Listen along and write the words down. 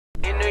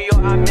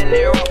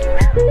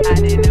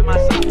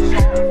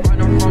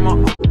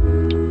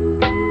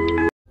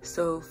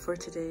So for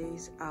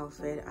today's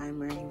outfit, I'm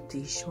wearing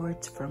these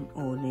shorts from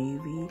Old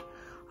Navy.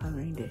 I'm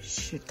wearing this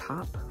shirt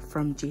top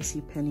from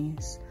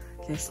JCPenney's.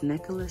 This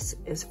necklace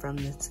is from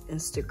this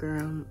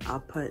Instagram. I'll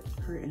put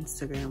her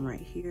Instagram right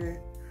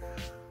here.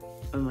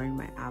 I'm wearing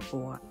my Apple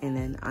Watch, and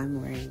then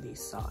I'm wearing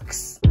these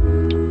socks.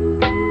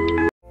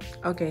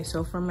 Okay,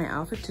 so for my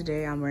outfit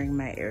today, I'm wearing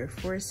my Air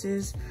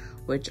Forces,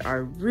 which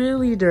are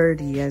really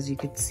dirty, as you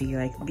can see.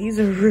 Like, these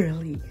are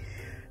really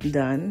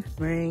done. I'm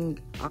wearing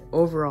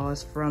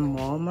overalls from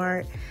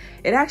Walmart.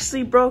 It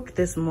actually broke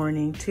this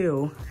morning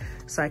too,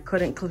 so I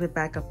couldn't clip it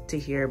back up to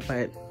here,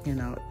 but you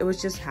know, it was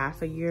just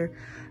half a year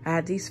I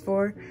had these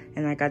for.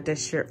 And I got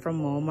this shirt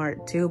from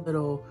Walmart too.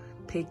 Little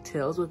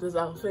pigtails with this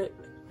outfit.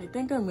 I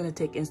think I'm gonna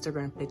take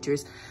Instagram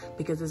pictures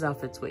because this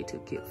outfit's way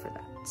too cute for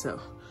that. So,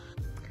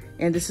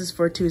 and this is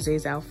for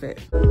Tuesday's outfit.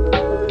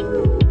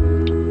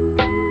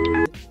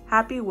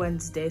 Happy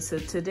Wednesday. So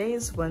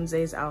today's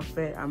Wednesday's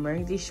outfit, I'm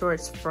wearing these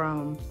shorts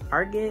from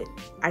Target.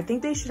 I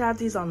think they should have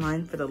these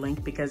online for the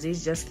link because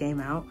these just came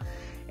out.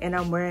 And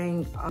I'm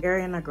wearing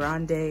Ariana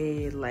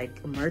Grande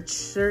like merch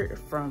shirt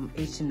from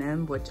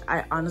H&M, which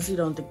I honestly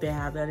don't think they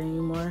have that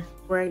anymore.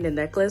 Wearing the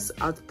necklace,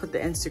 I'll put the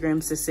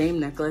Instagrams, the same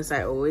necklace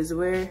I always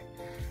wear.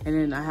 And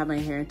then I have my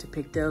hair into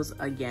pigtails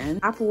again.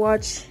 Apple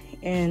Watch,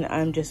 and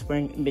I'm just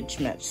wearing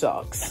mismatched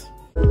socks.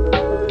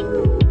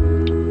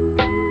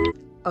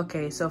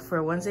 Okay, so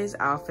for Wednesday's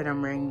outfit,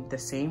 I'm wearing the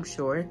same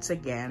shorts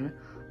again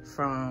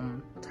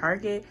from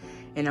Target,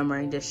 and I'm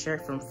wearing this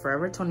shirt from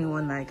Forever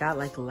 21 that I got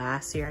like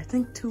last year. I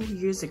think 2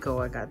 years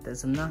ago I got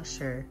this, I'm not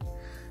sure.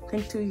 I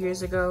think 2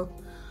 years ago.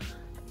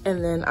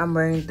 And then I'm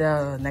wearing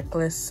the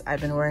necklace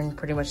I've been wearing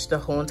pretty much the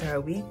whole entire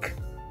week.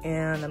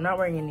 And I'm not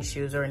wearing any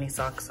shoes or any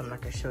socks, so I'm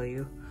not gonna show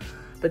you.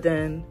 But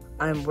then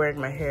I'm wearing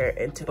my hair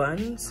into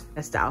buns.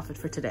 That's the outfit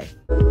for today.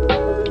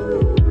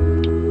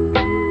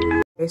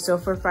 Okay, so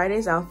for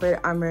Friday's outfit,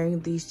 I'm wearing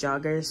these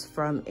joggers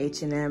from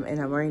H&M, and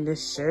I'm wearing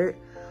this shirt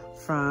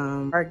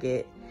from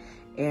Target.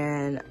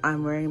 And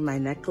I'm wearing my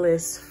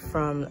necklace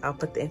from, I'll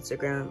put the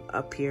Instagram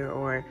up here,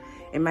 or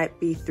it might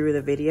be through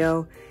the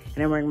video.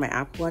 And I'm wearing my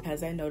Apple Watch.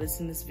 As I noticed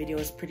in this video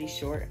is pretty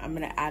short, I'm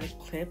gonna add a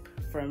clip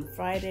from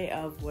Friday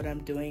of what I'm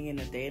doing in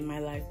a day in my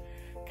life,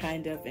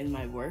 kind of in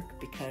my work,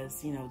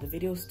 because you know the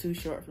video is too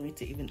short for me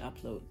to even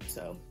upload.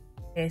 So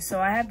okay, so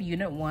I have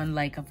unit 1,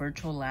 like a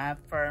virtual lab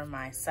for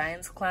my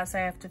science class I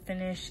have to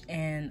finish,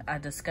 and a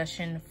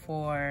discussion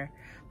for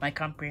my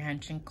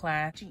comprehension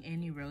class. I'm watching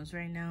Annie Rose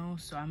right now,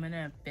 so I'm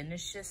gonna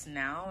finish this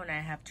now, and I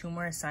have 2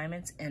 more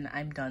assignments and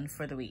I'm done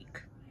for the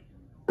week.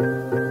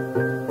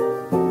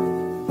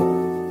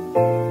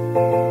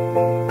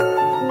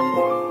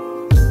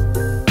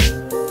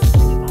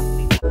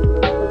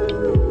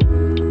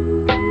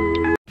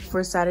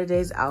 For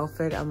Saturday's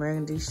outfit, I'm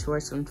wearing these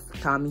shorts from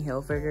Tommy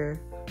Hilfiger.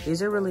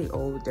 These are really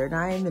old. They're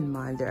not even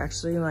mine. They're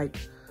actually like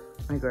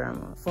my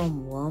grandma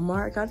from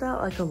Walmart. I got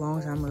that like a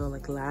long time ago,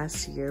 like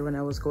last year when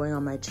I was going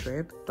on my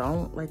trip.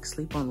 Don't like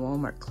sleep on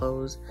Walmart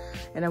clothes.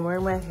 And I'm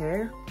wearing my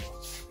hair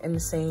in the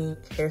same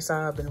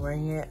hairstyle I've been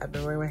wearing it. I've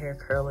been wearing my hair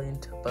curly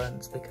into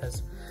buns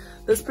because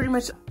this pretty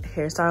much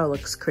hairstyle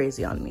looks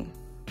crazy on me.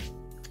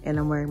 And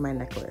I'm wearing my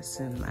necklace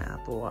and my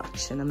Apple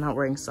Watch, and I'm not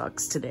wearing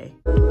socks today.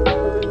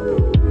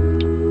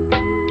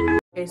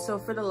 Okay, so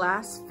for the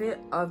last fit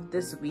of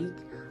this week,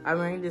 I'm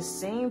wearing the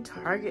same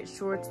Target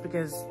shorts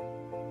because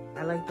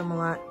I like them a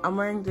lot. I'm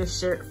wearing this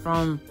shirt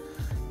from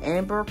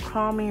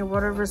Abercrombie or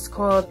whatever it's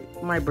called,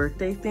 my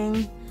birthday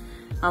thing.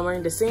 I'm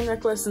wearing the same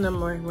necklace, and I'm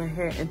wearing my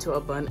hair into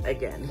a bun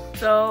again.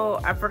 So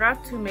I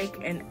forgot to make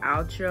an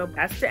outro.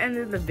 That's the end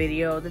of the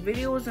video. The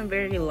video wasn't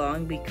very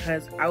long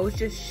because I was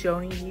just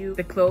showing you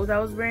the clothes I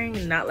was wearing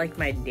and not like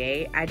my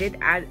day. I did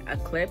add a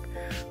clip,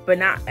 but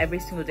not every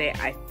single day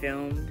I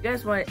filmed. If you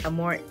guys want a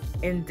more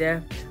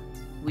in-depth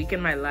week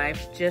in my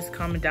life, just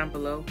comment down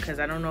below, because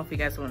I don't know if you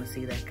guys want to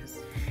see that, because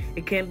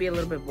it can be a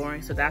little bit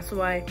boring. So that's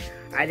why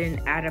I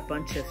didn't add a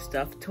bunch of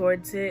stuff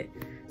towards it.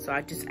 So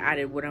I just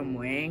added what I'm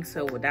wearing.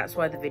 So that's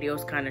why the video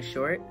is kind of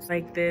short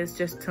like this.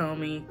 Just tell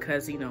me,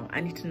 because you know, I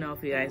need to know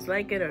if you guys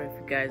like it or if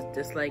you guys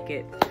dislike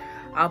it.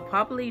 I'll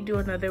probably do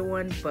another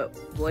one, but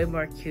way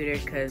more cuter,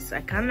 because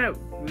I kind of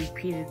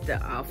repeated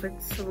the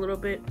outfits a little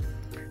bit,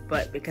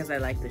 but because I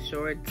like the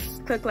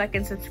shorts. Click like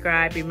and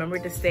subscribe. Remember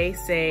to stay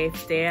safe,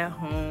 stay at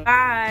home.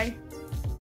 Bye.